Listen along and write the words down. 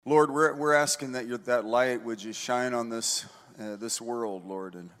Lord, we're asking that that light would just shine on this world,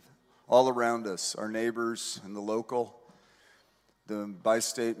 Lord, and all around us, our neighbors and the local, the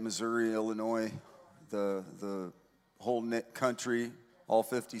bi-state, Missouri, Illinois, the whole country, all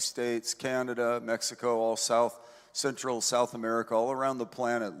 50 states, Canada, Mexico, all Central South America, all around the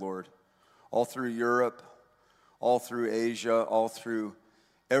planet, Lord, all through Europe, all through Asia, all through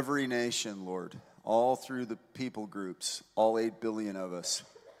every nation, Lord, all through the people groups, all 8 billion of us.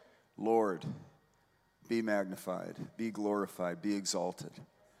 Lord, be magnified, be glorified, be exalted.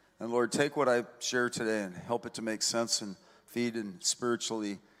 And Lord, take what I share today and help it to make sense and feed and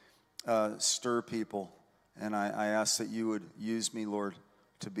spiritually stir people. And I ask that you would use me, Lord,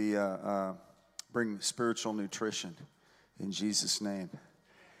 to be bring spiritual nutrition in Jesus' name.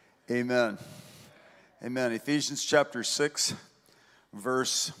 Amen. Amen. Ephesians chapter 6,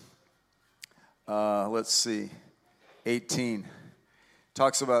 verse, 18.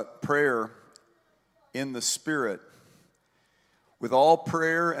 Talks about prayer in the Spirit. With all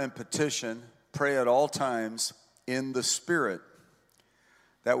prayer and petition, pray at all times in the Spirit.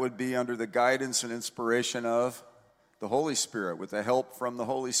 That would be under the guidance and inspiration of the Holy Spirit, with the help from the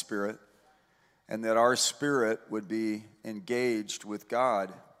Holy Spirit, and that our spirit would be engaged with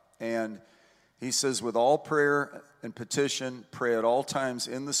God. And he says, with all prayer and petition, pray at all times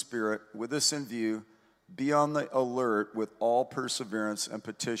in the Spirit. With this in view, be on the alert with all perseverance and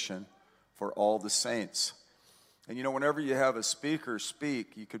petition for all the saints. And you know, whenever you have a speaker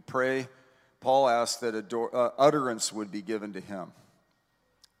speak, you could pray. Paul asked that utterance would be given to him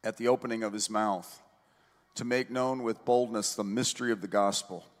at the opening of his mouth to make known with boldness the mystery of the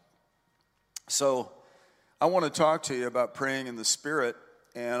gospel. So I want to talk to you about praying in the Spirit,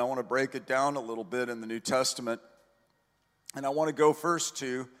 and I want to break it down a little bit in the New Testament. And I want to go first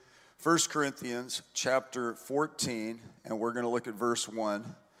to 1 Corinthians chapter 14, and we're going to look at verse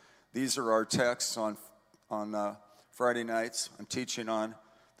 1. These are our texts on Friday nights. I'm teaching on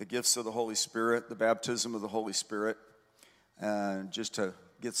the gifts of the Holy Spirit, the baptism of the Holy Spirit, and just to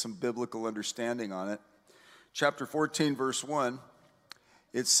get some biblical understanding on it. Chapter 14, verse 1,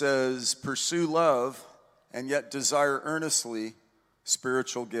 it says, pursue love and yet desire earnestly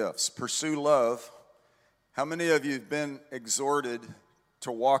spiritual gifts. Pursue love. How many of you have been exhorted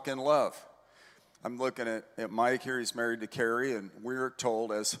to walk in love? I'm looking at Mike here. He's married to Carrie, and we're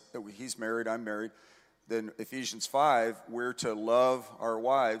told, as he's married, I'm married, then Ephesians 5, we're to love our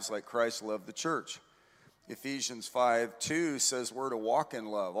wives like Christ loved the church. Ephesians 5:2 says we're to walk in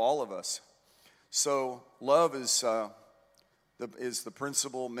love, all of us. So love is the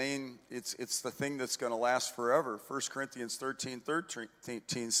principal main, it's the thing that's going to last forever. 1 Corinthians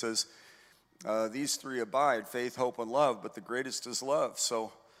 13 says, these three abide, faith, hope, and love, but the greatest is love.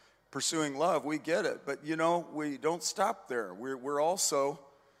 So pursuing love, we get it. But, you know, we don't stop there. We're also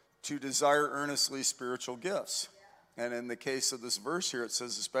to desire earnestly spiritual gifts. And in the case of this verse here, it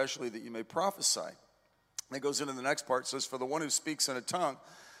says especially that you may prophesy. And it goes into the next part. It says, for the one who speaks in a tongue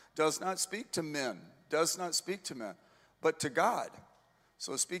does not speak to men, but to God.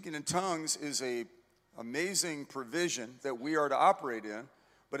 So speaking in tongues is a amazing provision that we are to operate in.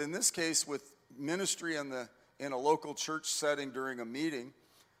 But in this case, with ministry in a local church setting during a meeting,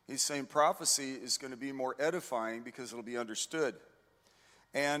 he's saying prophecy is going to be more edifying because it'll be understood.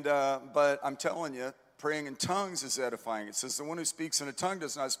 And but I'm telling you, praying in tongues is edifying. It says the one who speaks in a tongue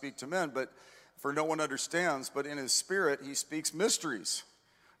does not speak to men, but for no one understands. But in his spirit, he speaks mysteries.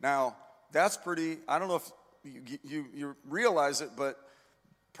 Now that's pretty. I don't know if you realize it, but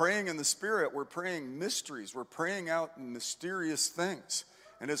praying in the Spirit, we're praying mysteries. We're praying out mysterious things.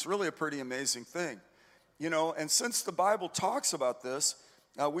 And it's really a pretty amazing thing. You know, and since the Bible talks about this,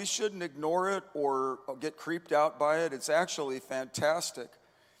 we shouldn't ignore it or get creeped out by it. It's actually fantastic.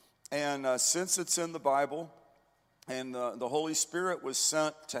 And since it's in the Bible and the Holy Spirit was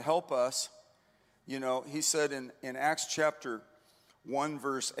sent to help us, you know, he said in Acts chapter 1,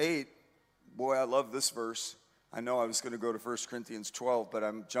 verse 8, boy, I love this verse. I know I was going to go to 1 Corinthians 12, but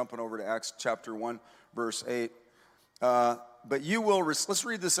I'm jumping over to Acts chapter 1, verse 8. But you will, let's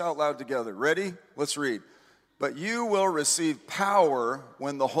read this out loud together. Ready? Let's read. But you will receive power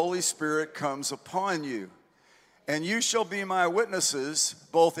when the Holy Spirit comes upon you. And you shall be my witnesses,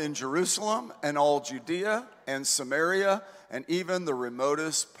 both in Jerusalem and all Judea and Samaria and even the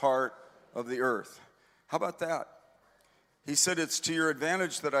remotest part of the earth. How about that? He said, it's to your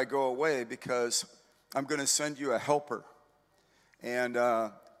advantage that I go away because I'm going to send you a helper. And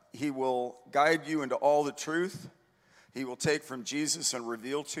he will guide you into all the truth. He will take from Jesus and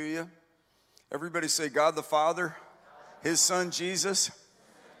reveal to you. Everybody say God the Father, his Son Jesus,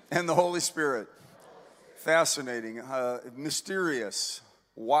 and the Holy Spirit. Fascinating, mysterious,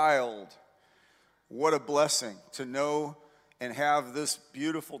 wild. What a blessing to know and have this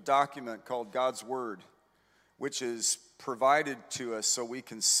beautiful document called God's Word, which is provided to us so we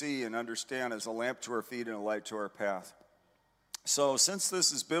can see and understand as a lamp to our feet and a light to our path. So since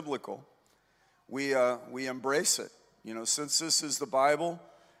this is biblical, we embrace it. You know, since this is the Bible,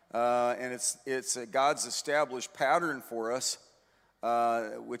 and it's God's established pattern for us,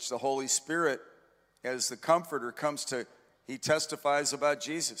 which the Holy Spirit, as the Comforter, comes to, he testifies about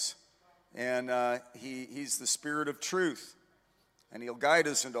Jesus. And he's the Spirit of truth. And he'll guide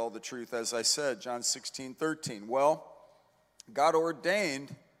us into all the truth, as I said, John 16:13. Well, God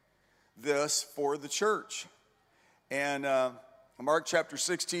ordained this for the church. And Mark chapter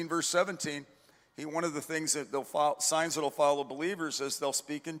 16, verse 17, one of the things that signs that will follow believers is they'll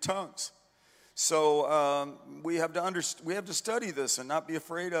speak in tongues. So we have to study this and not be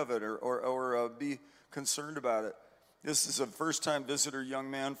afraid of it or be concerned about it. This is a first-time visitor young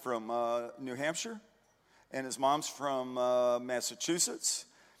man from New Hampshire, and his mom's from Massachusetts.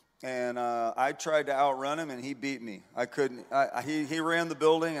 And I tried to outrun him, and he beat me. I couldn't. He ran the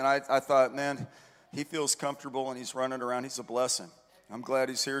building, and I thought, man, he feels comfortable, and he's running around. He's a blessing. I'm glad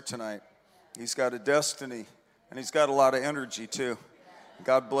he's here tonight. He's got a destiny, and he's got a lot of energy, too.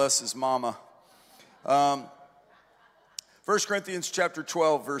 God bless his mama. 1 Corinthians chapter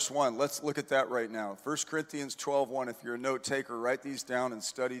 12, verse 1. Let's look at that right now. 1 Corinthians 12:1. If you're a note taker, write these down and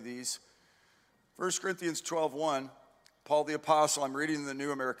study these. 1 Corinthians 12:1. Paul the Apostle, I'm reading the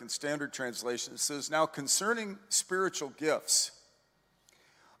New American Standard Translation. It says, now concerning spiritual gifts,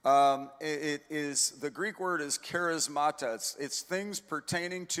 the Greek word is charismata. It's things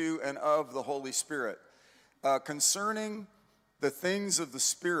pertaining to and of the Holy Spirit. Concerning the things of the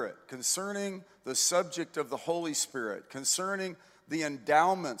Spirit, concerning the subject of the Holy Spirit, concerning the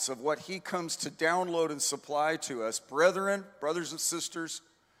endowments of what he comes to download and supply to us. Brethren, brothers and sisters,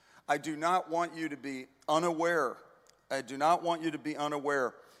 I do not want you to be unaware. I do not want you to be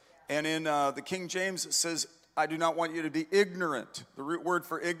unaware. And in the King James, it says, I do not want you to be ignorant. The root word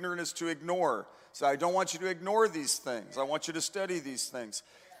for ignorant is to ignore. So I don't want you to ignore these things. I want you to study these things.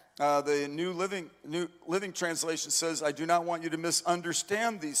 The New Living Translation says, I do not want you to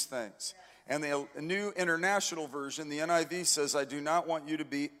misunderstand these things. And the New International Version, the NIV, says, I do not want you to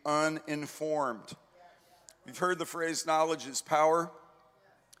be uninformed. You've heard the phrase, knowledge is power.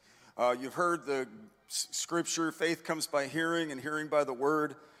 You've heard the scripture, faith comes by hearing, and hearing by the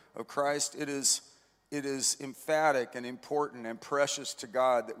word of Christ. It is emphatic and important and precious to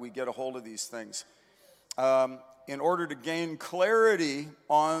God that we get a hold of these things. In order to gain clarity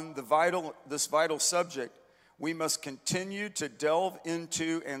on this vital subject, we must continue to delve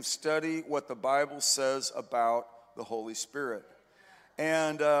into and study what the Bible says about the Holy Spirit.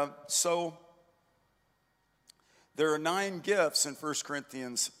 And so there are 9 gifts in 1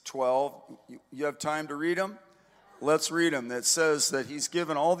 Corinthians 12. You have time to read them? Let's read them. It says that he's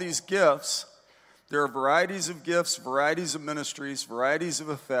given all these gifts. There are varieties of gifts, varieties of ministries, varieties of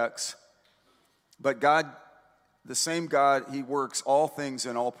effects. But God, the same God, he works all things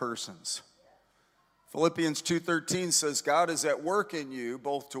in all persons. Philippians 2:13 says, God is at work in you,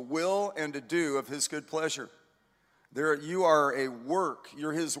 both to will and to do of his good pleasure. You are a work.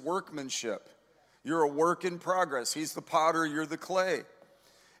 You're his workmanship. You're a work in progress. He's the potter, you're the clay.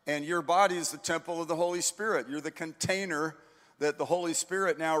 And your body is the temple of the Holy Spirit. You're the container that the Holy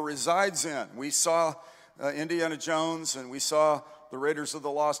Spirit now resides in. We saw Indiana Jones, and we saw the Raiders of the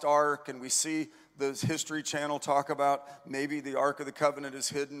Lost Ark, and we see the History Channel talk about maybe the Ark of the Covenant is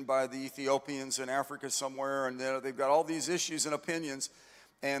hidden by the Ethiopians in Africa somewhere, and they've got all these issues and opinions,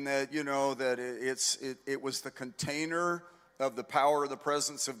 and that, you know, that it was the container of the power of the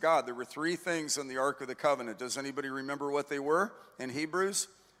presence of God. There were 3 things in the Ark of the Covenant. Does anybody remember what they were in Hebrews?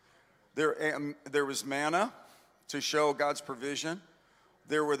 There was manna to show God's provision.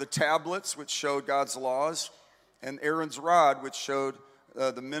 There were the tablets, which showed God's laws, and Aaron's rod, which showed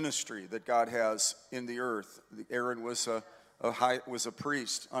the ministry that God has in the earth. Aaron was a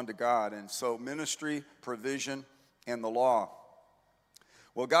priest unto God, and so ministry, provision, and the law.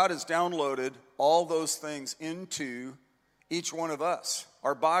 Well, God has downloaded all those things into each one of us.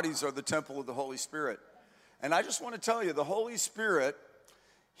 Our bodies are the temple of the Holy Spirit. And I just want to tell you, the Holy Spirit,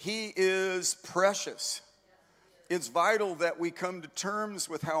 he is precious. It's vital that we come to terms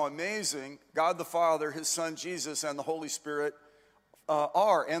with how amazing God the Father, his Son Jesus, and the Holy Spirit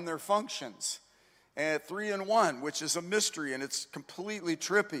are, and their functions. And 3 in 1, which is a mystery, and it's completely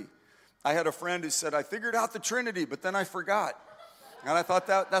trippy. I had a friend who said, I figured out the Trinity, but then I forgot. And I thought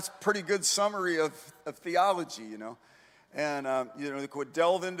that's a pretty good summary of theology, you know. And, we could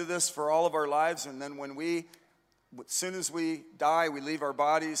delve into this for all of our lives, and then when we as soon as we die, we leave our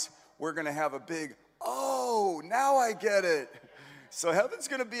bodies, we're going to have a big, oh, now I get it. So heaven's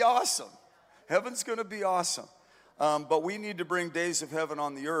going to be awesome. Heaven's going to be awesome. But we need to bring days of heaven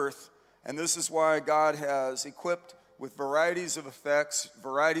on the earth, and this is why God has equipped with varieties of effects,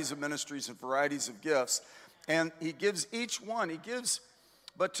 varieties of ministries, and varieties of gifts. And he gives each one,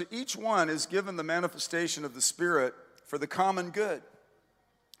 but to each one is given the manifestation of the Spirit for the common good.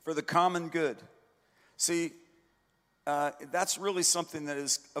 For the common good. See, that's really something that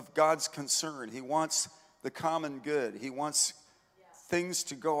is of God's concern. He wants the common good. He wants things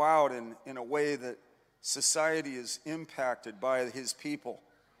to go out in a way that society is impacted by his people.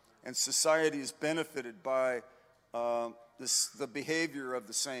 And society is benefited by the behavior of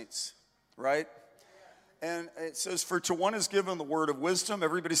the saints, right? And it says, for to one is given the word of wisdom.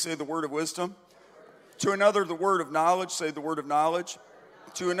 Everybody say the word of wisdom. To another, the word of knowledge. Say the word of knowledge.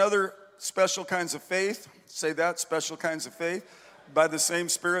 To another, special kinds of faith. Say that, special kinds of faith. By the same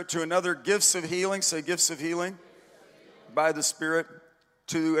Spirit. To another, gifts of healing. Say gifts of healing. By the Spirit.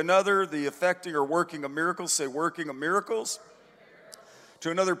 To another, the effecting or working of miracles. Say working of miracles.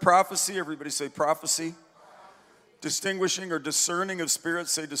 To another, prophecy. Everybody say prophecy. Distinguishing or discerning of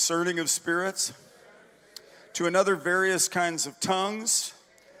spirits. Say discerning of spirits. To another, various kinds of tongues.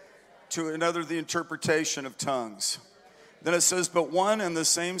 To another, the interpretation of tongues. Then it says, but one and the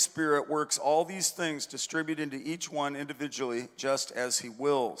same Spirit works all these things, distributing to each one individually, just as he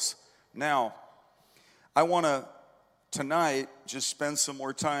wills. Now, I want to, tonight, just spend some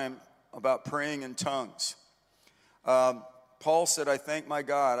more time about praying in tongues. Paul said, I thank my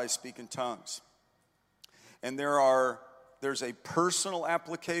God I speak in tongues. And there's a personal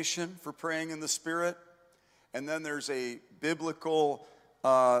application for praying in the Spirit. And then there's a biblical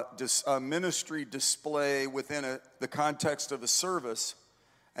ministry display within the context of a service.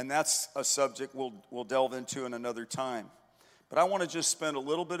 And that's a subject we'll delve into in another time. But I want to just spend a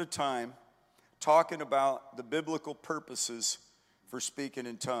little bit of time talking about the biblical purposes for speaking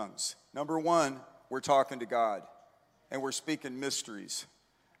in tongues. Number one, we're talking to God. And we're speaking mysteries.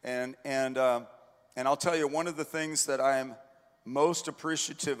 And I'll tell you, one of the things that I'm most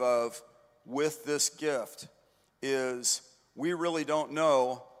appreciative of with this gift is we really don't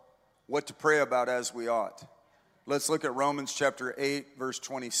know what to pray about as we ought. Let's look at Romans chapter 8, verse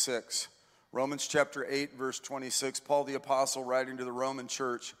 26. Romans chapter 8, verse 26. Paul the Apostle writing to the Roman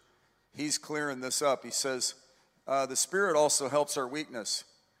church, he's clearing this up. He says, the Spirit also helps our weakness,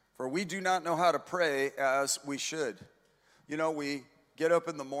 for we do not know how to pray as we should. You know, we get up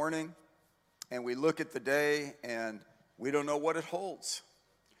in the morning and we look at the day and we don't know what it holds.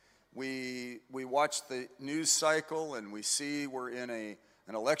 We watch the news cycle and we see we're in an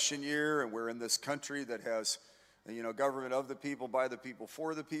election year and we're in this country that has, government of the people, by the people,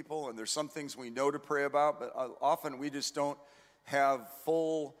 for the people. And there's some things we know to pray about, but often we just don't have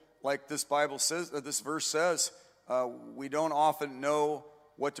full, like this Bible says, this verse says, we don't often know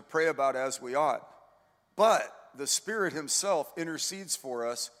what to pray about as we ought. But the Spirit himself intercedes for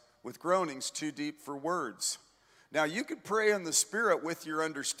us with groanings too deep for words. Now, you could pray in the Spirit with your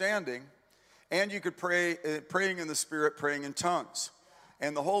understanding, and you could pray, praying in the Spirit, praying in tongues.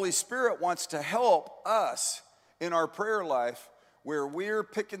 And the Holy Spirit wants to help us in our prayer life where we're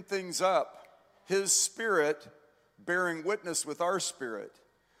picking things up, his Spirit bearing witness with our spirit,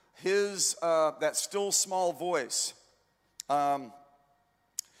 his, that still small voice. I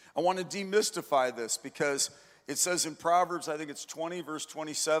want to demystify this because it says in Proverbs, I think it's 20, verse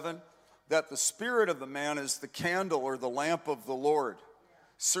 27, that the spirit of the man is the candle or the lamp of the Lord,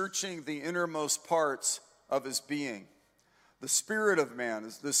 searching the innermost parts of his being. The spirit of man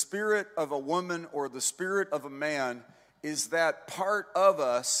is the spirit of a woman or the spirit of a man is that part of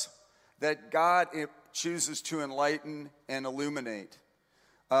us that God chooses to enlighten and illuminate.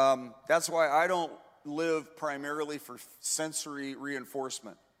 That's why I don't live primarily for sensory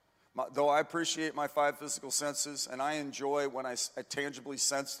reinforcement. Though I appreciate my 5 physical senses, and I enjoy when I tangibly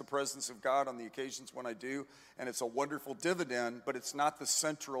sense the presence of God on the occasions when I do, and it's a wonderful dividend, but it's not the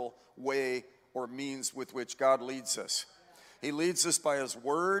central way or means with which God leads us. He leads us by his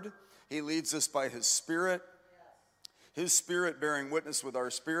word. He leads us by his Spirit. His Spirit bearing witness with our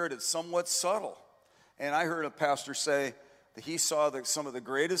spirit. It's somewhat subtle. And I heard a pastor say that he saw some of the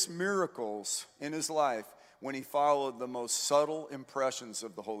greatest miracles in his life when he followed the most subtle impressions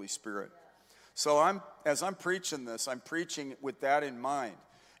of the Holy Spirit. So as I'm preaching this, I'm preaching with that in mind.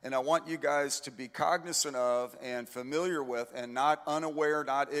 And I want you guys to be cognizant of and familiar with and not unaware,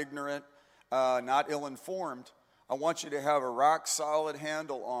 not ignorant, not ill-informed. I want you to have a rock-solid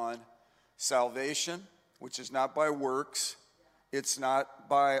handle on salvation, which is not by works. It's not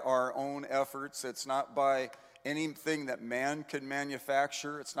by our own efforts. It's not by anything that man could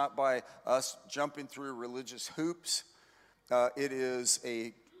manufacture. It's not by us jumping through religious hoops.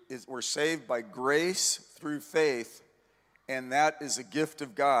 We're saved by grace through faith, and that is a gift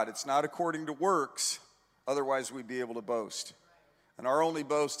of God. It's not according to works, otherwise we'd be able to boast. And our only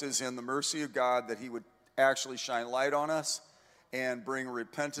boast is in the mercy of God, that he would actually shine light on us and bring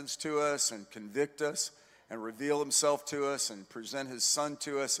repentance to us and convict us and reveal himself to us and present his son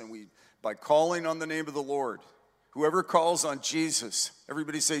to us. And we, by calling on the name of the Lord, whoever calls on Jesus,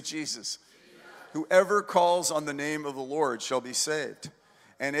 everybody say Jesus. Whoever calls on the name of the Lord shall be saved.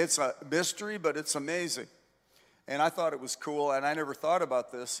 And it's a mystery, but it's amazing. And I thought it was cool, and I never thought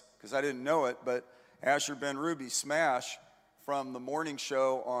about this because I didn't know it, but Asher Ben Ruby, Smash, from the morning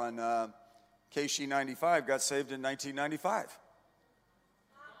show on KC 95, got saved in 1995.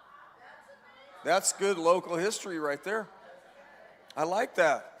 That's good local history right there. I like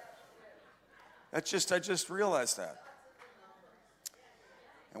that. I just realized that.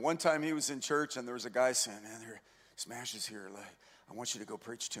 And one time he was in church, and there was a guy saying, man, Smash is here. Like, I want you to go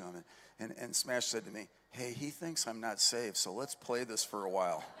preach to him. And Smash said to me, hey, he thinks I'm not saved, so let's play this for a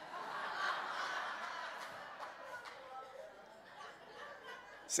while.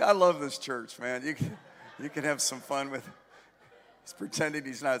 See, I love this church, man. You can have some fun with he's pretending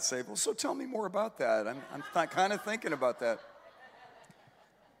he's not saved. Well, so tell me more about that. I'm kind of thinking about that.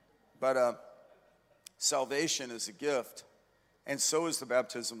 But salvation is a gift, and so is the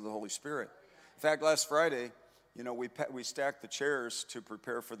baptism of the Holy Spirit. In fact, last Friday, we stacked the chairs to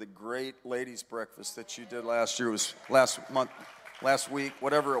prepare for the great ladies' breakfast that you did last year. It was last week,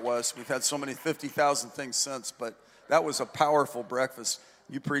 whatever it was. We've had so many 50,000 things since, but that was a powerful breakfast.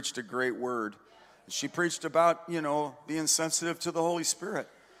 You preached a great word. She preached about, being sensitive to the Holy Spirit.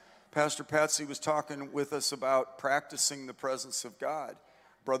 Pastor Patsy was talking with us about practicing the presence of God.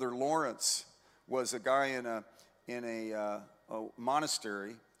 Brother Lawrence was a guy in a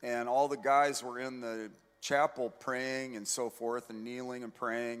monastery, and all the guys were in the chapel praying and so forth, and kneeling and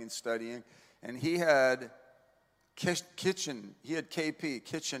praying and studying. And he had KP,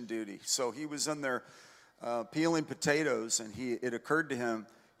 kitchen duty. So he was in there peeling potatoes, and it occurred to him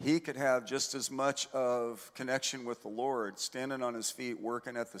he could have just as much of connection with the Lord standing on his feet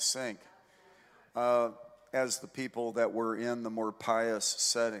working at the sink as the people that were in the more pious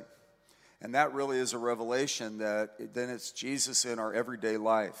setting. And that really is a revelation that then it's Jesus in our everyday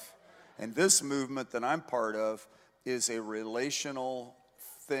life. And this movement that I'm part of is a relational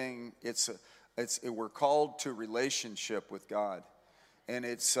thing. We're called to relationship with God. And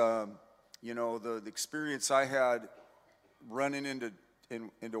it's, the experience I had running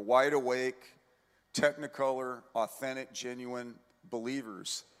into wide awake, technicolor, authentic, genuine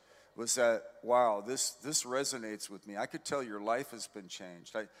believers was that, wow, this resonates with me. I could tell your life has been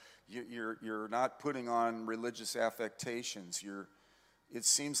changed. You're not putting on religious affectations. It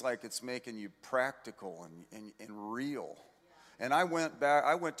seems like it's making you practical and real. And I went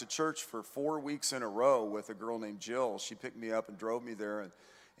to church for 4 weeks in a row with a girl named Jill. She picked me up and drove me there.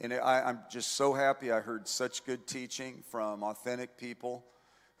 And I'm just so happy I heard such good teaching from authentic people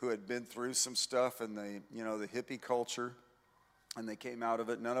who had been through some stuff in the hippie culture, and they came out of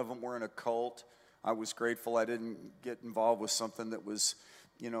it. None of them were in a cult. I was grateful I didn't get involved with something that was,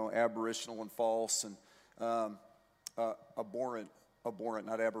 aboriginal and false and abhorrent,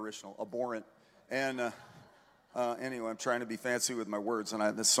 not aboriginal, abhorrent. And anyway, I'm trying to be fancy with my words,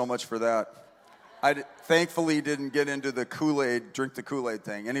 and there's so much for that. I thankfully didn't get into the drink the Kool-Aid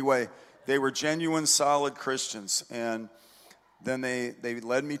thing. Anyway, they were genuine, solid Christians. And then they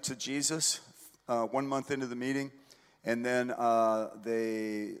led me to Jesus 1 month into the meeting. And then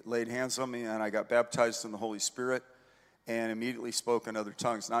they laid hands on me, and I got baptized in the Holy Spirit and immediately spoke in other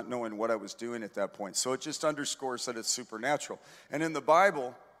tongues, not knowing what I was doing at that point. So it just underscores that it's supernatural. And in the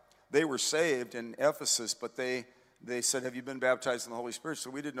Bible, they were saved in Ephesus, but they said, have you been baptized in the Holy Spirit?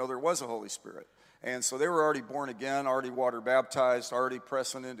 So we didn't know there was a Holy Spirit. And so they were already born again, already water baptized, already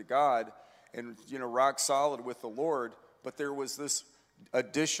pressing into God and, rock solid with the Lord. But there was this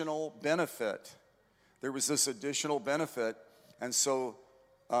additional benefit. And so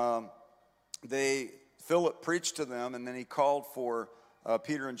Philip preached to them, and then he called for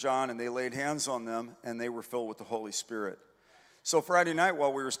Peter and John, and they laid hands on them, and they were filled with the Holy Spirit. So Friday night,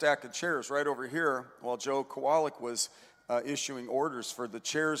 while we were stacking chairs right over here, while Joe Kowalik was issuing orders for the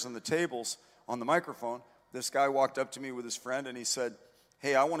chairs and the tables on the microphone, this guy walked up to me with his friend, and he said,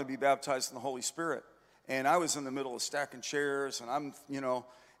 hey, I want to be baptized in the Holy Spirit. And I was in the middle of stacking chairs, and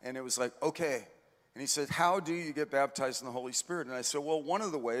and it was like, okay. And he said, how do you get baptized in the Holy Spirit? And I said, well, one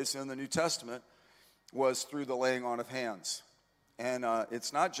of the ways in the New Testament was through the laying on of hands. And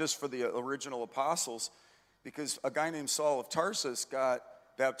it's not just for the original apostles. because a guy named Saul of Tarsus got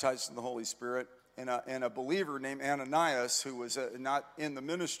baptized in the Holy Spirit, and a believer named Ananias, who was not in the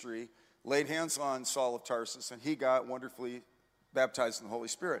ministry, laid hands on Saul of Tarsus, and he got wonderfully baptized in the Holy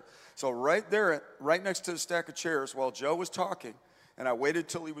Spirit. So right there, right next to the stack of chairs, while Joe was talking, and I waited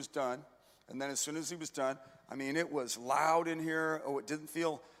till he was done, and then as soon as he was done, I mean, it was loud in here. Oh, it didn't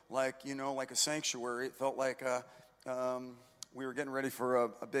feel like, like a sanctuary. It felt like we were getting ready for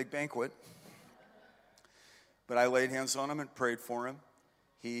a big banquet. But I laid hands on him and prayed for him.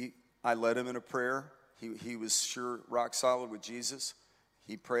 I led him in a prayer. He was sure rock solid with Jesus.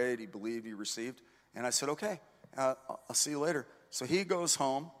 He prayed, he believed, he received. And I said, okay, I'll see you later. So he goes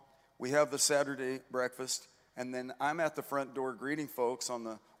home. We have the Saturday breakfast. And then I'm at the front door greeting folks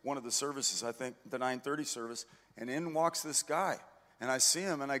on one of the services, I think the 9:30 service. And in walks this guy. And I see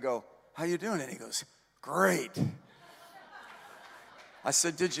him and I go, how you doing? And he goes, great. I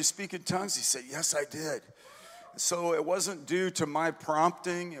said, did you speak in tongues? He said, yes, I did. So it wasn't due to my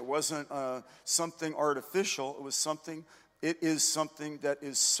prompting. It wasn't something artificial. It is something that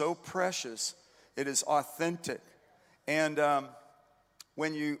is so precious. It is authentic. And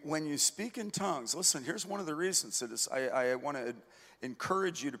when you speak in tongues, listen, here's one of the reasons that is, I want to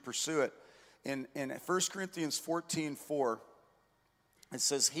encourage you to pursue it. In 1 Corinthians 14:4, it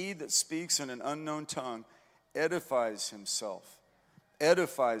says, he that speaks in an unknown tongue edifies himself.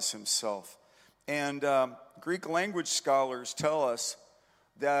 Edifies himself. And Greek language scholars tell us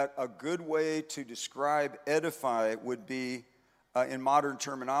that a good way to describe edify would be, in modern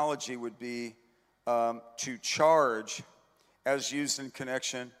terminology, would be to charge, as used in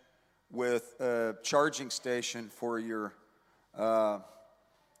connection with a charging station for your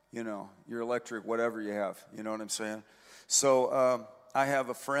electric, whatever you have. You know what I'm saying? So I have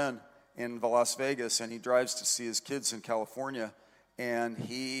a friend in Las Vegas, and he drives to see his kids in California. And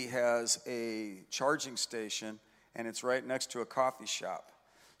he has a charging station, and it's right next to a coffee shop.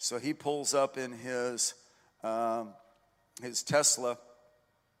 So he pulls up in his Tesla,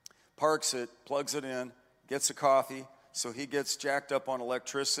 parks it, plugs it in, gets a coffee. So he gets jacked up on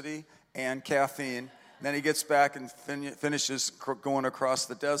electricity and caffeine. Then he gets back and finishes going across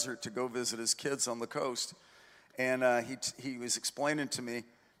the desert to go visit his kids on the coast. And he was explaining to me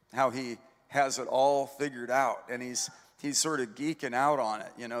how he has it all figured out, and he's sort of geeking out on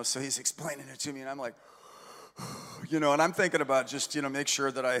it, So he's explaining it to me, and I'm like, and I'm thinking about just, make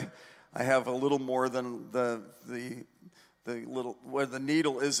sure that I have a little more than the little, where the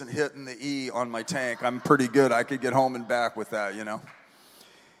needle isn't hitting the E on my tank. I'm pretty good. I could get home and back with that,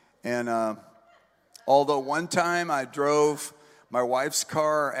 And although one time I drove my wife's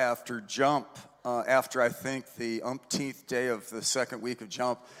car after jump, after I think the umpteenth day of the second week of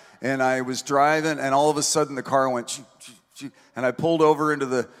jump, and I was driving, and all of a sudden the car went, and I pulled over into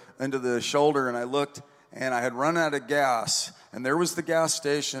the shoulder, and I looked, and I had run out of gas, and there was the gas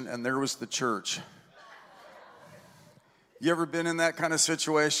station, and there was the church. You ever been in that kind of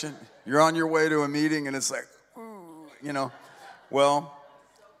situation? You're on your way to a meeting, and it's like, Well,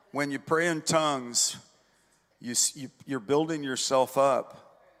 when you pray in tongues, you're building yourself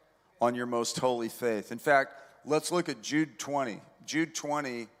up on your most holy faith. In fact, let's look at Jude 20. Jude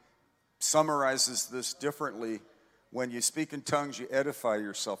 20 summarizes this differently. When you speak in tongues, you edify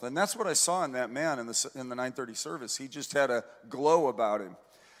yourself. And that's what I saw in that man in the 9:30 service. He just had a glow about him.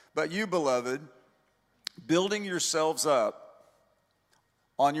 But you, beloved, building yourselves up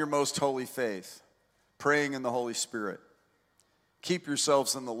on your most holy faith, praying in the Holy Spirit. Keep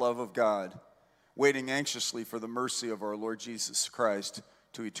yourselves in the love of God, waiting anxiously for the mercy of our Lord Jesus Christ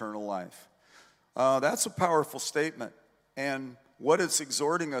to eternal life. That's a powerful statement. And what it's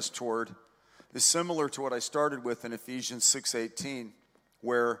exhorting us toward is similar to what I started with in Ephesians 6:18,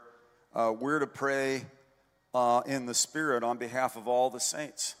 where we're to pray in the Spirit on behalf of all the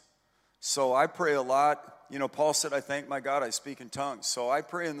saints. So I pray a lot. Paul said, I thank my God I speak in tongues. So I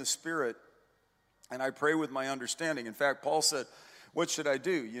pray in the Spirit, and I pray with my understanding. In fact, Paul said, what should I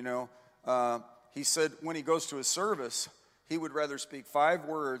do? He said when he goes to a service, he would rather speak 5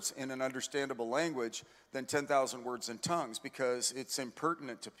 words in an understandable language than 10,000 words in tongues, because it's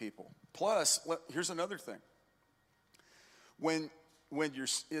impertinent to people. Plus, here's another thing.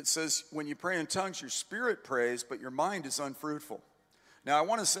 It says when you pray in tongues, your spirit prays, but your mind is unfruitful. Now, I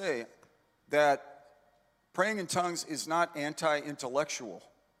want to say that praying in tongues is not anti-intellectual.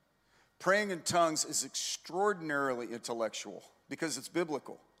 Praying in tongues is extraordinarily intellectual because it's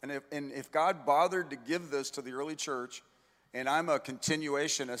biblical. And if God bothered to give this to the early church, and I'm a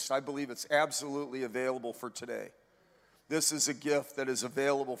continuationist, I believe it's absolutely available for today. This is a gift that is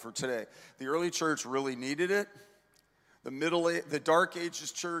available for today. The early church really needed it. The Dark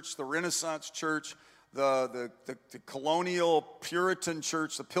Ages church, the Renaissance church, the colonial Puritan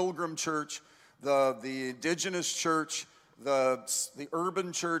church, the Pilgrim church, the indigenous church, the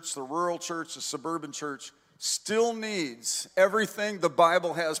urban church, the rural church, the suburban church, still needs everything the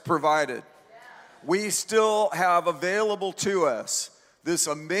Bible has provided. We still have available to us this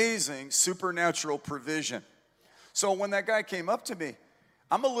amazing supernatural provision. So when that guy came up to me,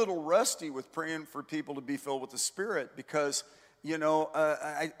 I'm a little rusty with praying for people to be filled with the Spirit because, you know,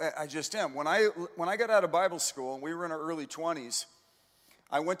 I just am. When I got out of Bible school and we were in our early 20s,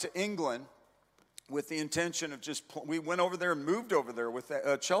 I went to England with the intention of we went over there and moved over there with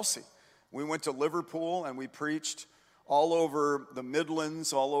Chelsea. We went to Liverpool and we preached all over the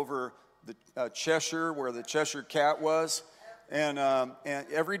Midlands, all over the Cheshire, where the Cheshire Cat was. And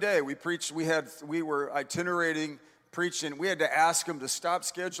every day we preached, we were itinerating, preaching. We had to ask them to stop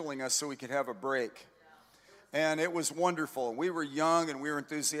scheduling us so we could have a break. And it was wonderful. We were young and we were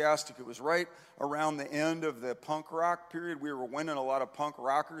enthusiastic. It was right around the end of the punk rock period. We were winning a lot of punk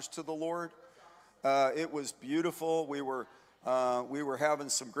rockers to the Lord. It was beautiful. We were having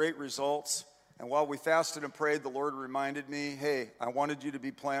some great results. And while we fasted and prayed, the Lord reminded me, hey, I wanted you to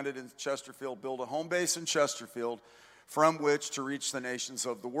be planted in Chesterfield, build a home base in Chesterfield from which to reach the nations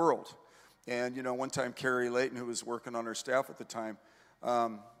of the world. And, you know, one time Carrie Layton, who was working on our staff at the time,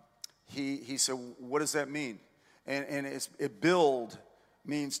 he said, what does that mean? And build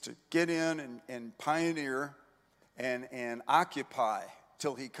means to get in and pioneer and occupy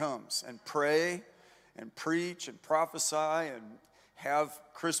till he comes, and pray and preach and prophesy and have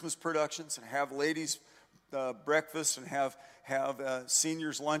Christmas productions and have ladies' breakfasts and have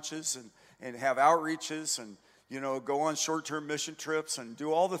seniors' lunches and have outreaches and, you know, go on short-term mission trips and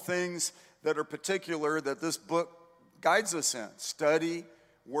do all the things that are particular that this book guides us in. Study,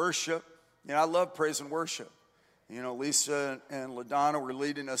 worship. You know, I love praise and worship. You know, Lisa and LaDonna were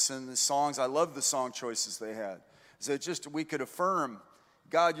leading us in the songs. I love the song choices they had. So we could affirm,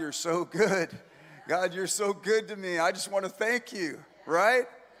 God, you're so good. God, you're so good to me. I just want to thank you, right?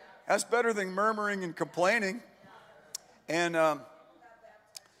 That's better than murmuring and complaining. And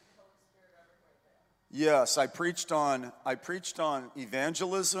yes, I preached on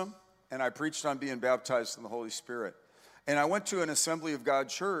evangelism, and I preached on being baptized in the Holy Spirit. And I went to an Assembly of God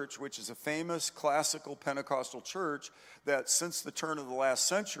church, which is a famous classical Pentecostal church that since the turn of the last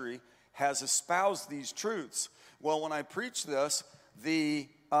century has espoused these truths. Well, when I preached this, the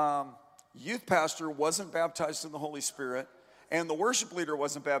youth pastor wasn't baptized in the Holy Spirit, and the worship leader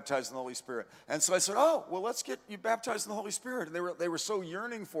wasn't baptized in the Holy Spirit. And so I said, oh, well, let's get you baptized in the Holy Spirit. And they were so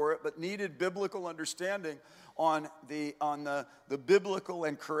yearning for it, but needed biblical understanding on the biblical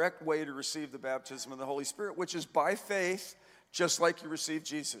and correct way to receive the baptism of the Holy Spirit, which is by faith, just like you receive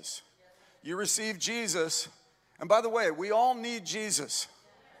Jesus. You receive Jesus. And by the way, we all need Jesus.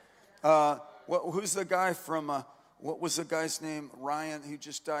 Who's the guy from, what was the guy's name? Ryan, who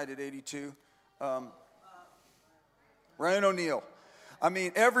just died at 82. Ryan O'Neal. I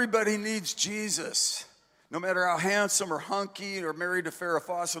mean, everybody needs Jesus. No matter how handsome or hunky or married to Farrah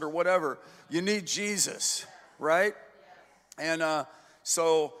Fawcett or whatever, you need Jesus, right? And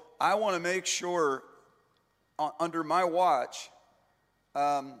so I want to make sure under my watch,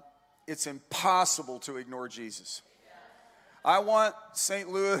 it's impossible to ignore Jesus. I want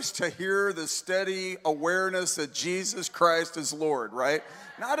St. Louis to hear the steady awareness that Jesus Christ is Lord, right?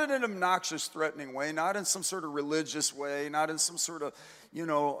 Not in an obnoxious, threatening way, not in some sort of religious way, not in some sort of,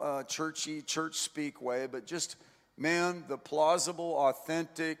 church speak way, but just, man, the plausible,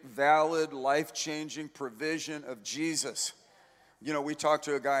 authentic, valid, life-changing provision of Jesus. You know, we talked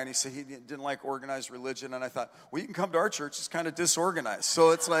to a guy and he said he didn't like organized religion, and I thought, well, you can come to our church, it's kind of disorganized. So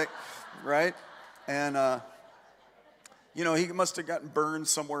it's like, right? And, he must have gotten burned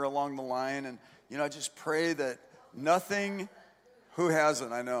somewhere along the line. And, I just pray that nothing, who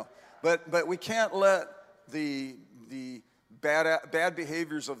hasn't, I know. But we can't let the bad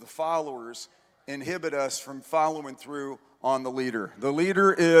behaviors of the followers inhibit us from following through on the leader. The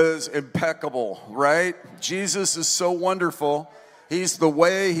leader is impeccable, right? Jesus is so wonderful. He's the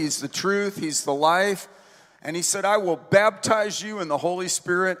way, he's the truth, he's the life. And he said, I will baptize you in the Holy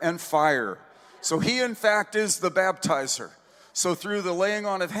Spirit and fire. So he, in fact, is the baptizer. So through the laying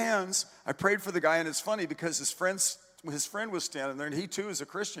on of hands, I prayed for the guy, and it's funny because his friend was standing there, and he too is a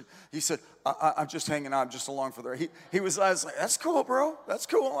Christian. He said, I'm just hanging out, I'm just along for the ride. I was like, that's cool, bro. That's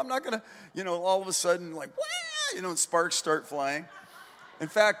cool. I'm not going to, all of a sudden, like, wah, and sparks start flying. In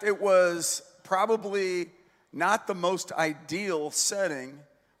fact, it was probably not the most ideal setting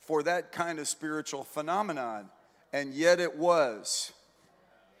for that kind of spiritual phenomenon, and yet it was.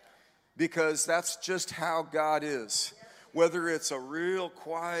 Because that's just how God is. Whether it's a real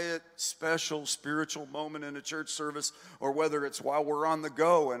quiet, special, spiritual moment in a church service, or whether it's while we're on the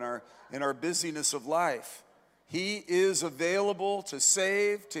go in our busyness of life, he is available to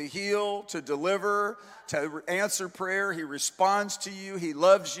save, to heal, to deliver, to answer prayer. He responds to you. He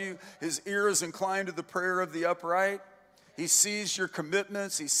loves you. His ear is inclined to the prayer of the upright. He sees your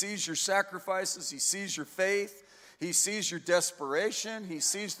commitments. He sees your sacrifices. He sees your faith. He sees your desperation. He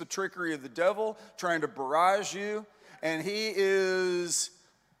sees the trickery of the devil trying to barrage you. And he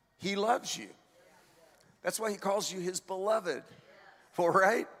loves you. That's why he calls you his beloved. All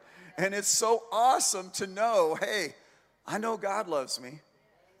right? And it's so awesome to know, hey, I know God loves me.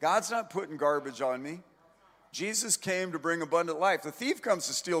 God's not putting garbage on me. Jesus came to bring abundant life. The thief comes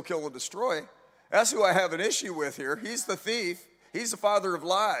to steal, kill, and destroy. That's who I have an issue with here. He's the thief. He's the father of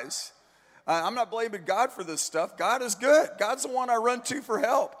lies. I'm not blaming God for this stuff. God is good. God's the one I run to for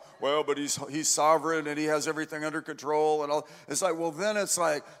help. Well, but he's sovereign and he has everything under control and all. It's like, well, then it's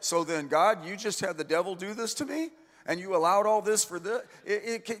like, so then God, you just had the devil do this to me? And you allowed all this for this?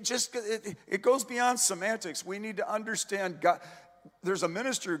 It goes beyond semantics. We need to understand God. There's a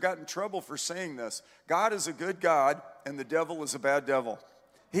minister who got in trouble for saying this. God is a good God and the devil is a bad devil.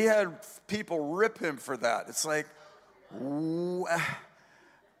 He had people rip him for that. It's like,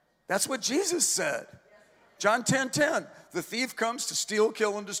 that's what Jesus said. John 10:10, the thief comes to steal,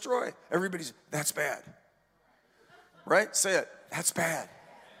 kill, and destroy. Everybody's, that's bad. Right? Say it, that's bad.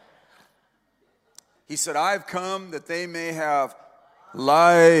 He said, I've come that they may have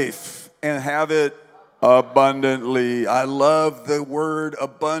life and have it abundantly. I love the word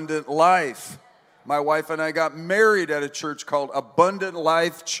abundant life. My wife and I got married at a church called Abundant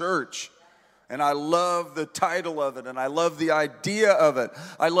Life Church. And I love the title of it, and I love the idea of it.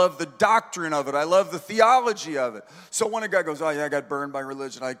 I love the doctrine of it. I love the theology of it. So when a guy goes, oh yeah, I got burned by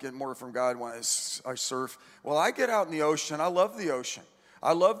religion, I get more from God when I surf. Well, I get out in the ocean. I love the ocean.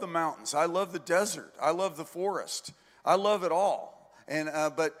 I love the mountains. I love the desert. I love the forest. I love it all. And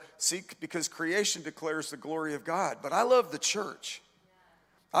but see, because creation declares the glory of God. But I love the church.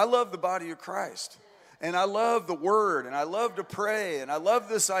 I love the body of Christ. And I love the word, and I love to pray, and I love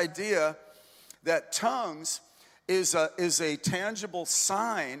this idea that tongues is a tangible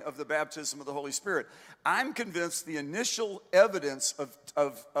sign of the baptism of the Holy Spirit. I'm convinced the initial evidence of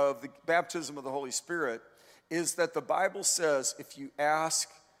the baptism of the Holy Spirit is that the Bible says if you ask,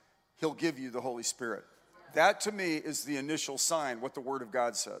 he'll give you the Holy Spirit. That to me is the initial sign, what the Word of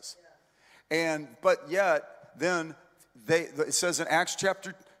God says. But yet, then it says in Acts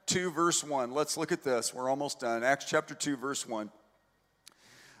chapter 2, verse 1. Let's look at this. We're almost done. Acts chapter 2, verse 1.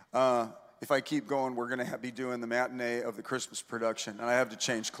 If I keep going, we're going to be doing the matinee of the Christmas production, and I have to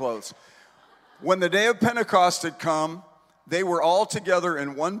change clothes. When the day of Pentecost had come, they were all together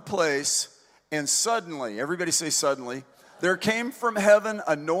in one place, and suddenly, everybody say suddenly, there came from heaven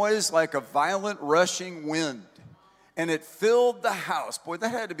a noise like a violent rushing wind, and it filled the house. Boy, that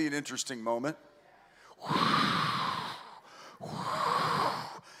had to be an interesting moment.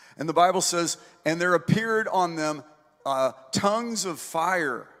 And the Bible says, and there appeared on them tongues of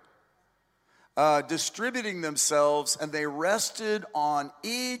fire, distributing themselves, and they rested on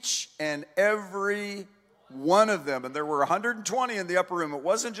each and every one of them. And there were 120 in the upper room. It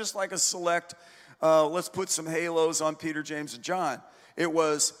wasn't just like a select, let's put some halos on Peter, James, and John. It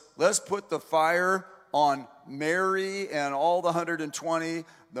was, let's put the fire on Mary and all the 120.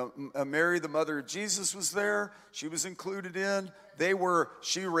 Mary, the mother of Jesus, was there. She was included in.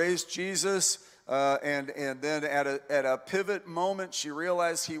 She raised Jesus. And then at a pivot moment, she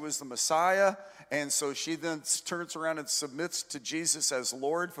realized he was the Messiah. And so she then turns around and submits to Jesus as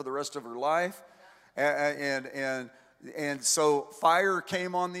Lord for the rest of her life. And so fire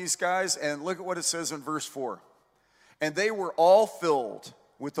came on these guys. And look at what it says in verse 4. And they were all filled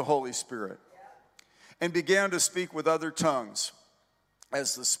with the Holy Spirit and began to speak with other tongues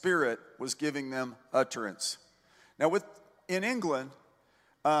as the Spirit was giving them utterance. Now, in England,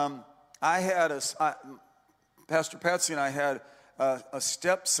 Pastor Patsy and I had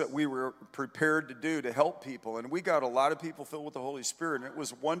steps that we were prepared to do to help people, and we got a lot of people filled with the Holy Spirit, and it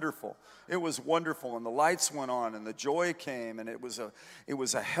was wonderful. It was wonderful, and the lights went on, and the joy came, and it was a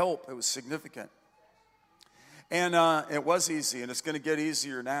help. It was significant, and it was easy, and it's going to get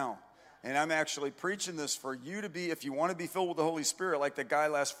easier now. And I'm actually preaching this for you to be, if you want to be filled with the Holy Spirit, like the guy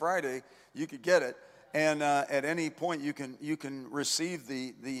last Friday, you could get it. And at any point, you can receive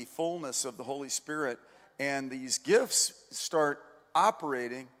the fullness of the Holy Spirit, and these gifts start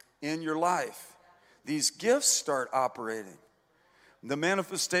operating in your life. These gifts start operating. The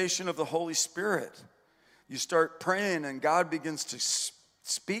manifestation of the Holy Spirit. You start praying, and God begins to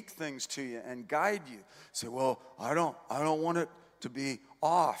speak things to you and guide you. Say, well, I don't want it to be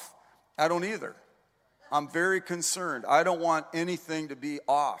off. I don't either. I'm very concerned. I don't want anything to be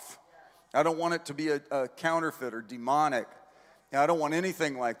off. I don't want it to be a counterfeit or demonic. I don't want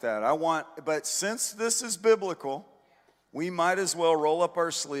anything like that. But since this is biblical, we might as well roll up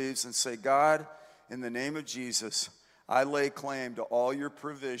our sleeves and say, God, in the name of Jesus, I lay claim to all your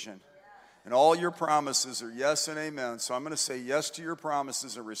provision. And all your promises are yes and amen. So I'm going to say yes to your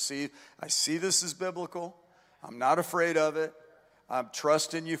promises and receive. I see this as biblical. I'm not afraid of it. I'm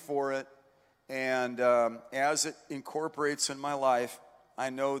trusting you for it. And as it incorporates in my life, I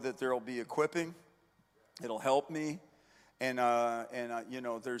know that there will be equipping. It'll help me. And you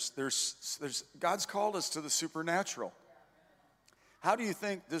know, there's God's called us to the supernatural. How do you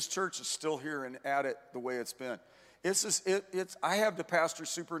think this church is still here and at it the way it's been? I have to pastor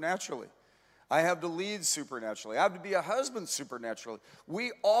supernaturally. I have to lead supernaturally. I have to be a husband supernaturally.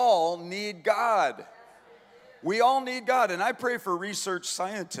 We all need God. We all need God. And I pray for research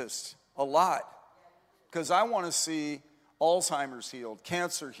scientists a lot because I want to see Alzheimer's healed,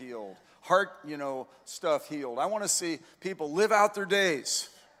 cancer healed, heart, stuff healed. I want to see people live out their days.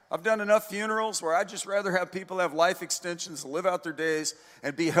 I've done enough funerals where I'd just rather have people have life extensions, live out their days,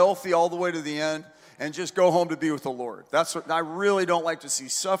 and be healthy all the way to the end, and just go home to be with the Lord. That's what I really don't like to see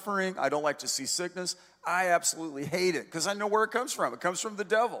suffering. I don't like to see sickness. I absolutely hate it because I know where it comes from. It comes from the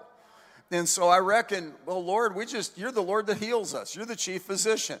devil. And so I reckon, well, Lord, you're the Lord that heals us. You're the chief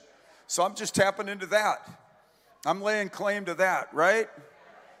physician. So I'm just tapping into that. I'm laying claim to that, right?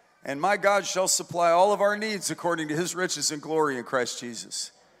 And my God shall supply all of our needs according to his riches and glory in Christ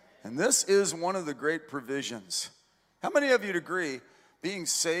Jesus. And this is one of the great provisions. How many of you would agree being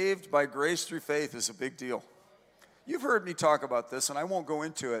saved by grace through faith is a big deal? You've heard me talk about this, and I won't go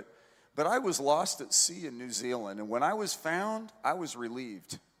into it, but I was lost at sea in New Zealand, and when I was found, I was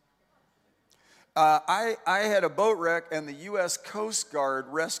relieved. I had a boat wreck, and the U.S. Coast Guard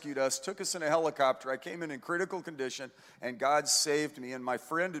rescued us, took us in a helicopter. I came in critical condition, and God saved me. And my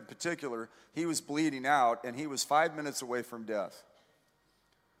friend in particular, he was bleeding out, and he was 5 minutes away from death.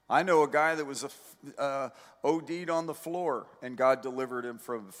 I know a guy that was OD'd on the floor, and God delivered him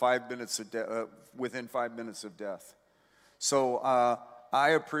from 5 minutes of within 5 minutes of death. So I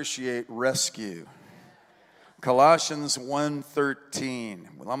appreciate rescue. Colossians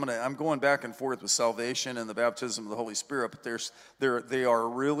 1:13. Well, I'm going back and forth with salvation and the baptism of the Holy Spirit, but there's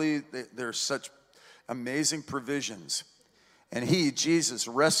such amazing provisions. And he, Jesus,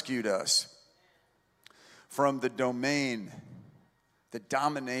 rescued us from the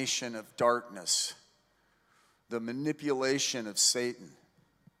domination of darkness, the manipulation of Satan,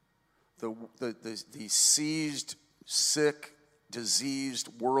 the seized, sick,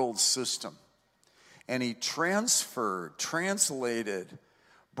 diseased world system. And he translated,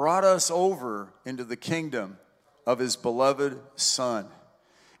 brought us over into the kingdom of his beloved Son,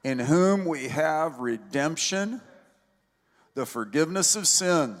 in whom we have redemption, the forgiveness of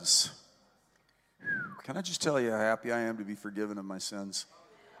sins. Can I just tell you how happy I am to be forgiven of my sins?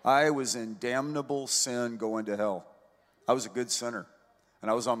 I was in damnable sin going to hell. I was a good sinner, and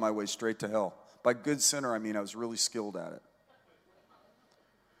I was on my way straight to hell. By good sinner, I mean I was really skilled at it.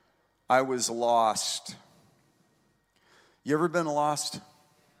 I was lost. You ever been lost?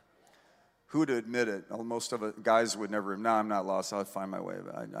 Who would admit it? Well, most of it, guys would never. No, I'm not lost. I'll find my way.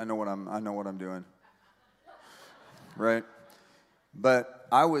 I know what I'm doing. Right? But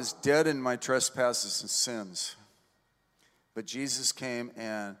I was dead in my trespasses and sins. But Jesus came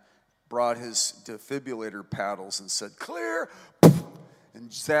and brought his defibrillator paddles and said, "Clear," and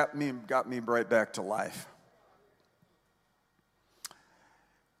zapped me and got me right back to life.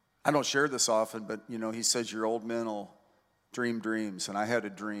 I don't share this often, but, he says your old men will dream dreams, and I had a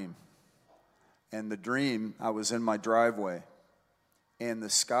dream. And the dream, I was in my driveway, and the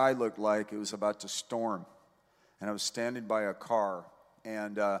sky looked like it was about to storm. And I was standing by a car,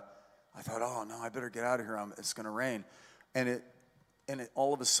 and I thought, oh, no, I better get out of here. It's going to rain. And it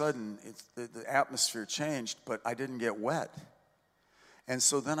all of a sudden, the atmosphere changed, but I didn't get wet. And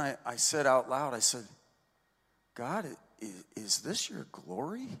so then I said out loud, I said, God, is this your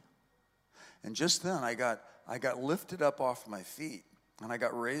glory? And just then I got lifted up off my feet, and I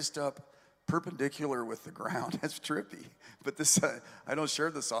got raised up perpendicular with the ground. That's trippy. But this, I don't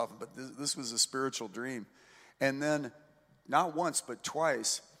share this often, but this was a spiritual dream. And then, not once, but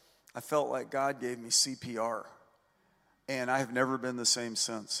twice, I felt like God gave me CPR. And I have never been the same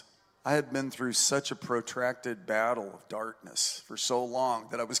since. I had been through such a protracted battle of darkness for so long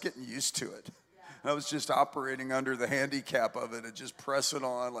that I was getting used to it. I was just operating under the handicap of it and just pressing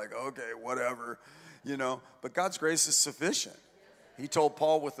on like, okay, whatever, But God's grace is sufficient. He told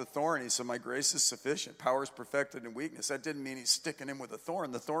Paul with the thorn, he said, my grace is sufficient. Power is perfected in weakness. That didn't mean he's sticking him with a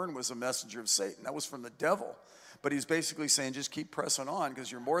thorn. The thorn was a messenger of Satan. That was from the devil. But he's basically saying, just keep pressing on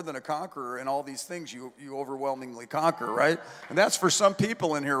because you're more than a conqueror, and all these things you overwhelmingly conquer, right? And that's for some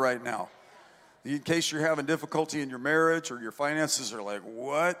people in here right now. In case you're having difficulty in your marriage or your finances are like,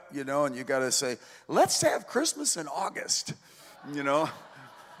 what? You know, and you got to say, let's have Christmas in August, you know.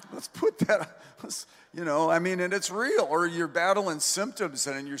 Let's put that, you know, I mean, and it's real. Or you're battling symptoms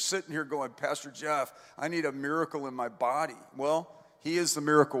and you're sitting here going, Pastor Jeff, I need a miracle in my body. Well, he is the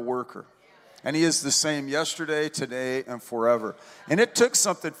miracle worker. And he is the same yesterday, today, and forever. And it took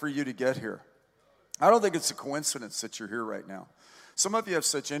something for you to get here. I don't think it's a coincidence that you're here right now. Some of you have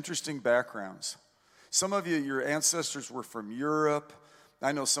such interesting backgrounds. Some of you, your ancestors were from Europe.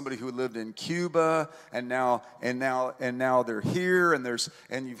 I know somebody who lived in Cuba, and now they're here,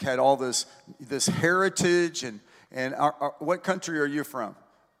 and you've had all this heritage, and what country are you from?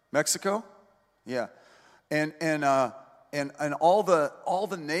 Mexico? Yeah, and all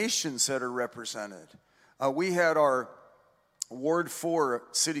the nations that are represented. We had our Ward 4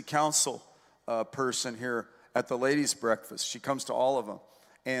 City Council person here at the ladies' breakfast. She comes to all of them,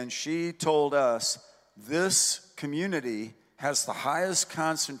 and she told us this community has the highest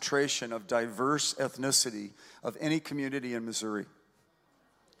concentration of diverse ethnicity of any community in Missouri.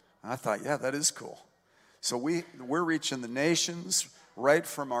 I thought, yeah, that is cool. So we're reaching the nations right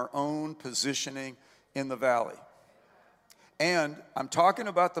from our own positioning in the valley. And I'm talking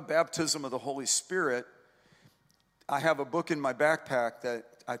about the baptism of the Holy Spirit. I have a book in my backpack that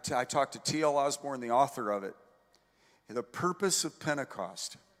I talked to T.L. Osborne, the author of it. The Purpose of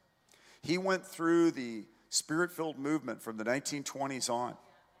Pentecost. He went through the Spirit-filled movement from the 1920s on,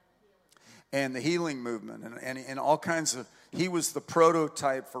 and the healing movement, and all kinds of. He was the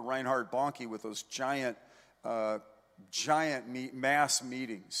prototype for Reinhard Bonnke with those giant mass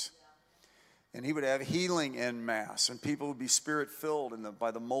meetings, and he would have healing en masse, and people would be Spirit-filled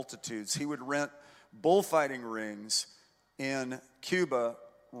by the multitudes. He would rent bullfighting rings in Cuba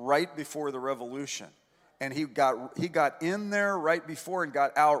right before the revolution. And he got in there right before and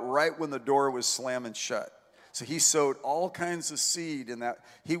got out right when the door was slamming shut. So he sowed all kinds of seed in that.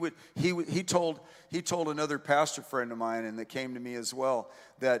 He told another pastor friend of mine, and that came to me as well,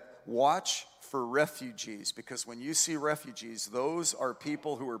 that watch for refugees, because when you see refugees, those are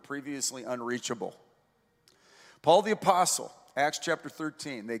people who were previously unreachable. Paul the Apostle, Acts chapter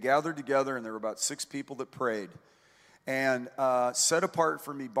 13, they gathered together, and there were about 6 people that prayed. And set apart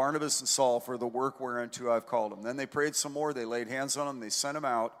for me Barnabas and Saul for the work whereunto I've called them. Then they prayed some more. They laid hands on them. They sent them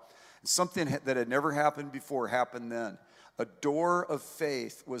out. And something that had never happened before happened then. A door of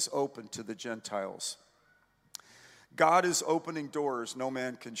faith was opened to the Gentiles. God is opening doors no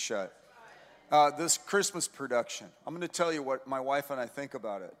man can shut. This Christmas production, I'm going to tell you what my wife and I think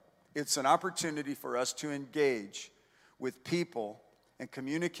about it. It's an opportunity for us to engage with people and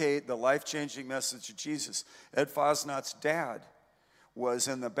communicate the life-changing message of Jesus. Ed Fosnot's dad was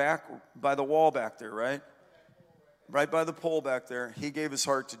in the back, by the wall back there, right? Right by the pole back there. He gave his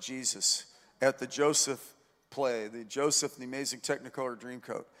heart to Jesus at the Joseph play, the Joseph and the Amazing Technicolor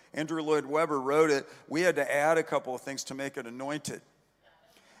Dreamcoat. Andrew Lloyd Webber wrote it. We had to add a couple of things to make it anointed.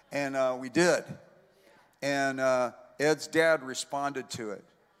 And we did. And Ed's dad responded to it.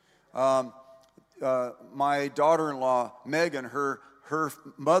 My daughter-in-law, Megan, her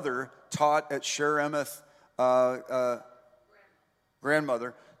mother taught at Sheremeth,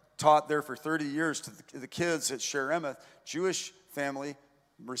 grandmother, taught there for 30 years to the kids at Sheremeth. Jewish family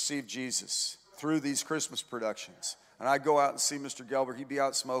received Jesus through these Christmas productions. And I'd go out and see Mr. Gelber. He'd be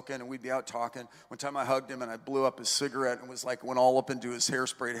out smoking, and we'd be out talking. One time I hugged him, and I blew up his cigarette, and it was like went all up into his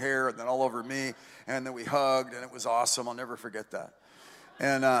hair-sprayed hair, and then all over me. And then we hugged, and it was awesome. I'll never forget that.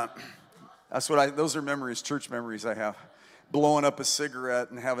 And those are memories, church memories I have. Blowing up a cigarette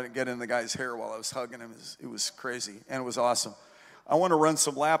and having it get in the guy's hair while I was hugging him. It was crazy, and it was awesome. I want to run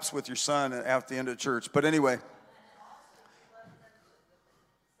some laps with your son at the end of church. But anyway,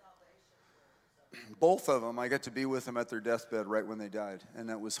 both of them, I got to be with them at their deathbed right when they died, and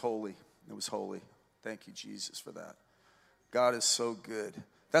that was holy. It was holy. Thank you, Jesus, for that. God is so good.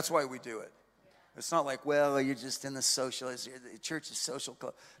 That's why we do it. It's not like, well, you're just in the socialist. The church is social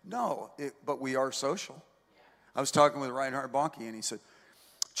club. No, but we are social. I was talking with Reinhard Bonnke, and he said,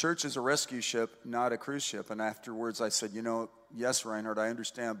 church is a rescue ship, not a cruise ship. And afterwards I said, yes, Reinhard, I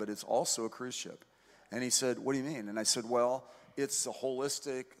understand, but it's also a cruise ship. And he said, what do you mean? And I said, well, it's a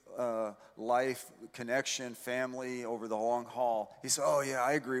holistic life, connection, family over the long haul. He said, oh, yeah,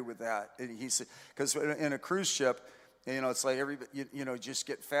 I agree with that. And he said, because in a cruise ship, It's like just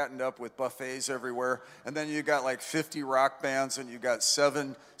get fattened up with buffets everywhere. And then you got like 50 rock bands, and you got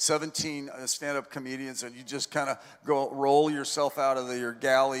 17 stand-up comedians, and you just kind of go roll yourself out of your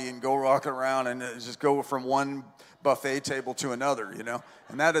galley and go rocking around and just go from one buffet table to another,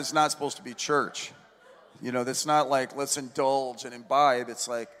 And that is not supposed to be church. That's not like, let's indulge and imbibe. It's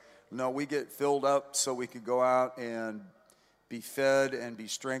like, no, we get filled up so we can go out and be fed and be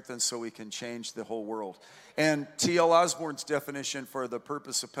strengthened so we can change the whole world. And T.L. Osborne's definition for the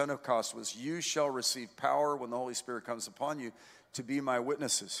purpose of Pentecost was, you shall receive power when the Holy Spirit comes upon you to be my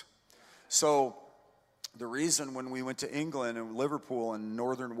witnesses. So the reason when we went to England and Liverpool and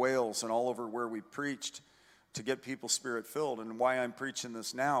Northern Wales and all over where we preached to get people spirit-filled, and why I'm preaching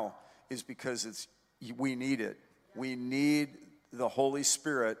this now, is because we need it. We need the Holy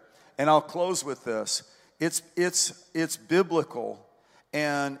Spirit. And I'll close with this. It's biblical,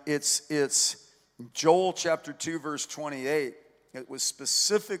 and it's Joel chapter 2, verse 28. It was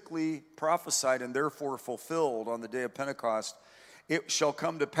specifically prophesied and therefore fulfilled on the day of Pentecost. It shall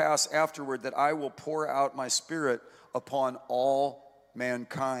come to pass afterward that I will pour out my Spirit upon all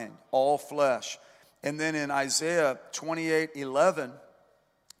mankind, all flesh. And then in Isaiah 28:11,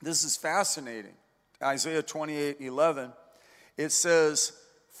 this is fascinating. Isaiah 28:11, it says,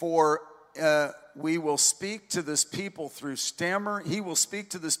 for we will speak to this people through he will speak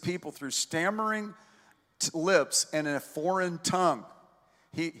to this people through stammering lips and in a foreign tongue.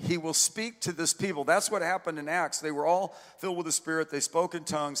 He will speak to this people. That's what happened in Acts. They were all filled with the Spirit. They spoke in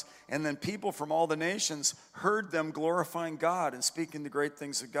tongues. And then people from all the nations heard them glorifying God and speaking the great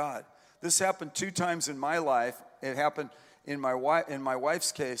things of God. This happened 2 times in my life. It happened in my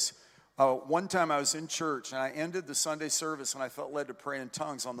wife's case. One time I was in church, and I ended the Sunday service, and I felt led to pray in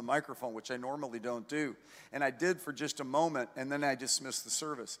tongues on the microphone, which I normally don't do. And I did for just a moment, and then I dismissed the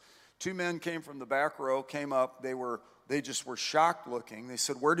service. 2 men came from the back row, came up. They just were shocked looking. They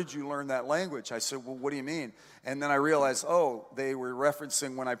said, where did you learn that language? I said, well, what do you mean? And then I realized, they were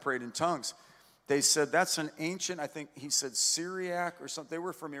referencing when I prayed in tongues. They said, that's an ancient, I think he said Syriac or something. They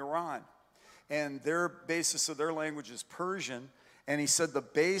were from Iran. And their basis of their language is Persian. And he said the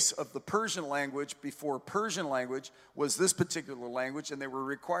base of the Persian language before Persian language was this particular language, and they were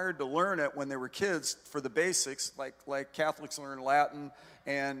required to learn it when they were kids for the basics, like Catholics learn Latin,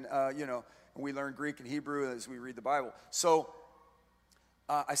 and we learn Greek and Hebrew as we read the Bible. So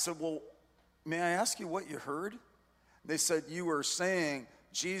I said, well, may I ask you what you heard? They said, you were saying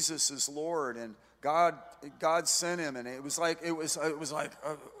Jesus is Lord, and God sent him, and it was like,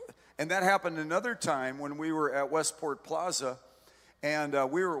 and that happened another time when we were at Westport Plaza. And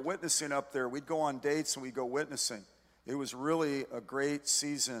we were witnessing up there. We'd go on dates and we'd go witnessing. It was really a great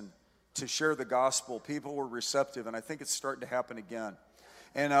season to share the gospel. People were receptive, and I think it's starting to happen again.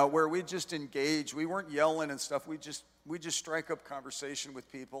 And where we just engage, we weren't yelling and stuff. We just strike up conversation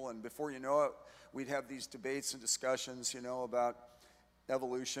with people, and before you know it, we'd have these debates and discussions, about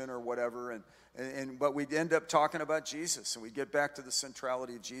evolution or whatever. But we'd end up talking about Jesus, and we'd get back to the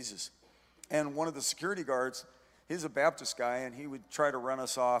centrality of Jesus. And one of the security guards, he's a Baptist guy, and he would try to run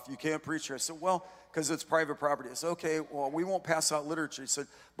us off. You can't preach here. I said, well, because it's private property. I said, okay, well, we won't pass out literature. He said,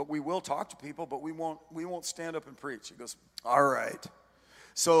 but we will talk to people, but we won't stand up and preach. He goes, all right.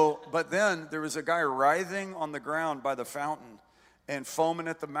 So, but then there was a guy writhing on the ground by the fountain and foaming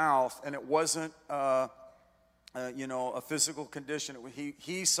at the mouth, and it wasn't, a physical condition.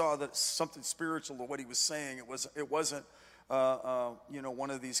 He saw that something spiritual to what he was saying. It wasn't, one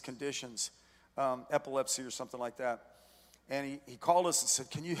of these conditions. Epilepsy or something like that. And he called us and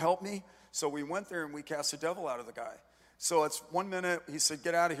said, can you help me? So we went there and we cast the devil out of the guy. So it's 1 minute, he said,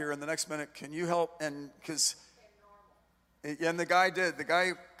 get out of here. And the next minute, can you help? And the guy did.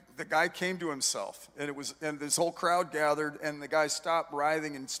 The guy came to himself, and this whole crowd gathered, and the guy stopped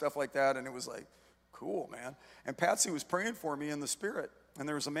writhing and stuff like that. And it was like, cool, man. And Patsy was praying for me in the spirit. And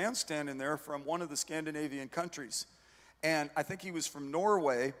there was a man standing there from one of the Scandinavian countries. And I think he was from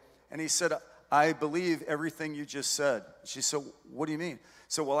Norway. And he said, I believe everything you just said. She said, what do you mean?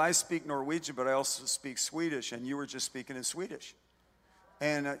 So, well, I speak Norwegian, but I also speak Swedish, and you were just speaking in Swedish.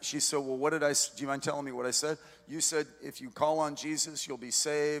 And she said, well, do you mind telling me what I said? You said, if you call on Jesus, you'll be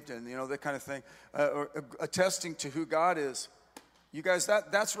saved, and, that kind of thing. Attesting to who God is. You guys,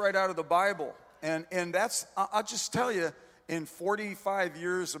 that's right out of the Bible. And that's, I'll just tell you, in 45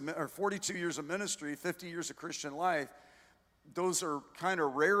 years, or 42 years of ministry, 50 years of Christian life, those are kind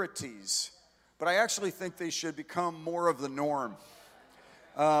of rarities. But I actually think they should become more of the norm.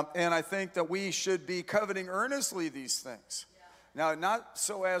 And I think that we should be coveting earnestly these things. Now, not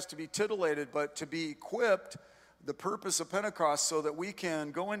so as to be titillated, but to be equipped, the purpose of Pentecost, so that we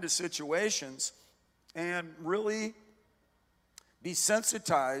can go into situations and really Be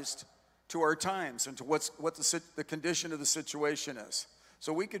sensitized to our times and to what the condition of the situation is.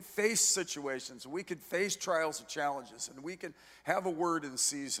 So we could face situations, we could face trials and challenges, and we can have a word in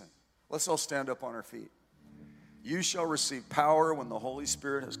season. Let's all stand up on our feet. You shall receive power when the Holy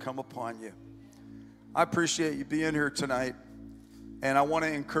Spirit has come upon you. I appreciate you being here tonight, and I want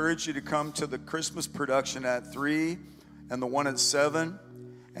to encourage you to come to the Christmas production at 3 and the one at 7,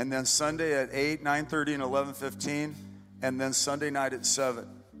 and then Sunday at 8, 9:30, and 11:15, and then Sunday night at 7.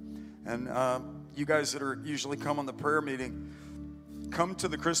 And you guys that are usually come on the prayer meeting, come to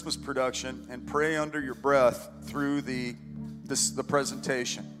the Christmas production and pray under your breath through the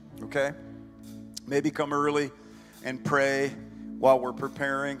presentation, okay? Maybe come early and pray while we're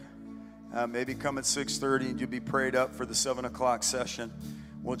preparing. Maybe come at 6:30 and you'll be prayed up for the 7 o'clock session.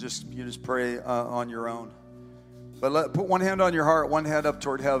 You just pray on your own. But put one hand on your heart, one hand up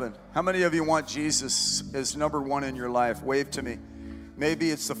toward heaven. How many of you want Jesus as number one in your life? Wave to me.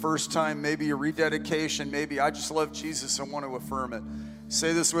 Maybe it's the first time, maybe a rededication, maybe I just love Jesus and want to affirm it.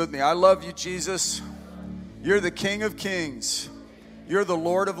 Say this with me. I love you, Jesus. You're the King of Kings. You're the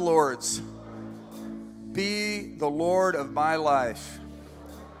Lord of Lords. Be the Lord of my life.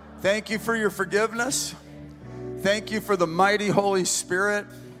 Thank you for your forgiveness. Thank you for the mighty Holy Spirit.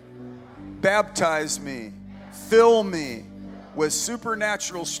 Baptize me. Fill me with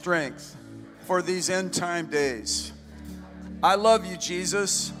supernatural strength for these end time days. I love you,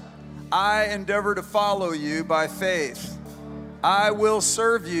 Jesus. I endeavor to follow you by faith. I will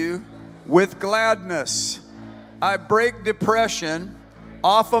serve you with gladness. I break depression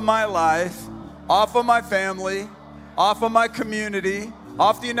off of my life, off of my family, off of my community,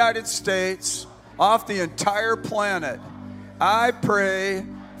 off the United States, off the entire planet. I pray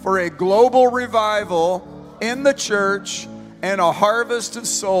for a global revival in the church and a harvest of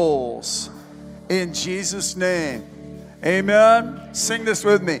souls. In Jesus' name. Amen. Sing this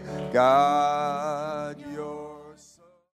with me. God